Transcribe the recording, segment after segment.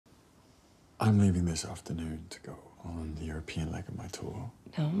I'm leaving this afternoon to go on the European leg of my tour.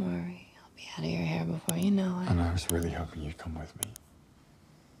 Don't worry. I'll be out of your hair before you know it. And I was really hoping you'd come with me.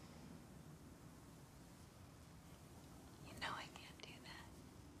 You know I can't do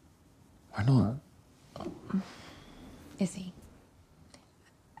that. Why not? Izzy.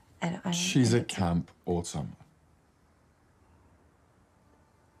 I don't She's at camp all summer.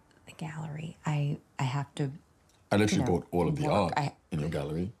 The gallery. I have to. I literally bought all of the work. art in your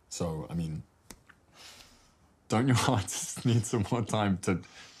gallery. So, I mean, don't your artists need some more time to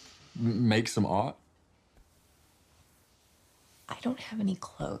make some art? I don't have any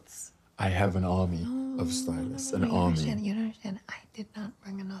clothes. I have an army of stylists, an army. You don't understand. I did not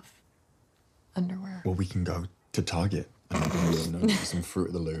bring enough underwear. Well, we can go to Target and some Fruit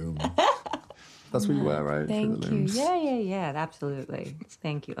of the Loom. That's what you wear, right? Thank Fruit of the you. Looms. Yeah, absolutely.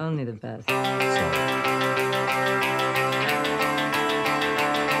 Thank you. Only the best. Sorry.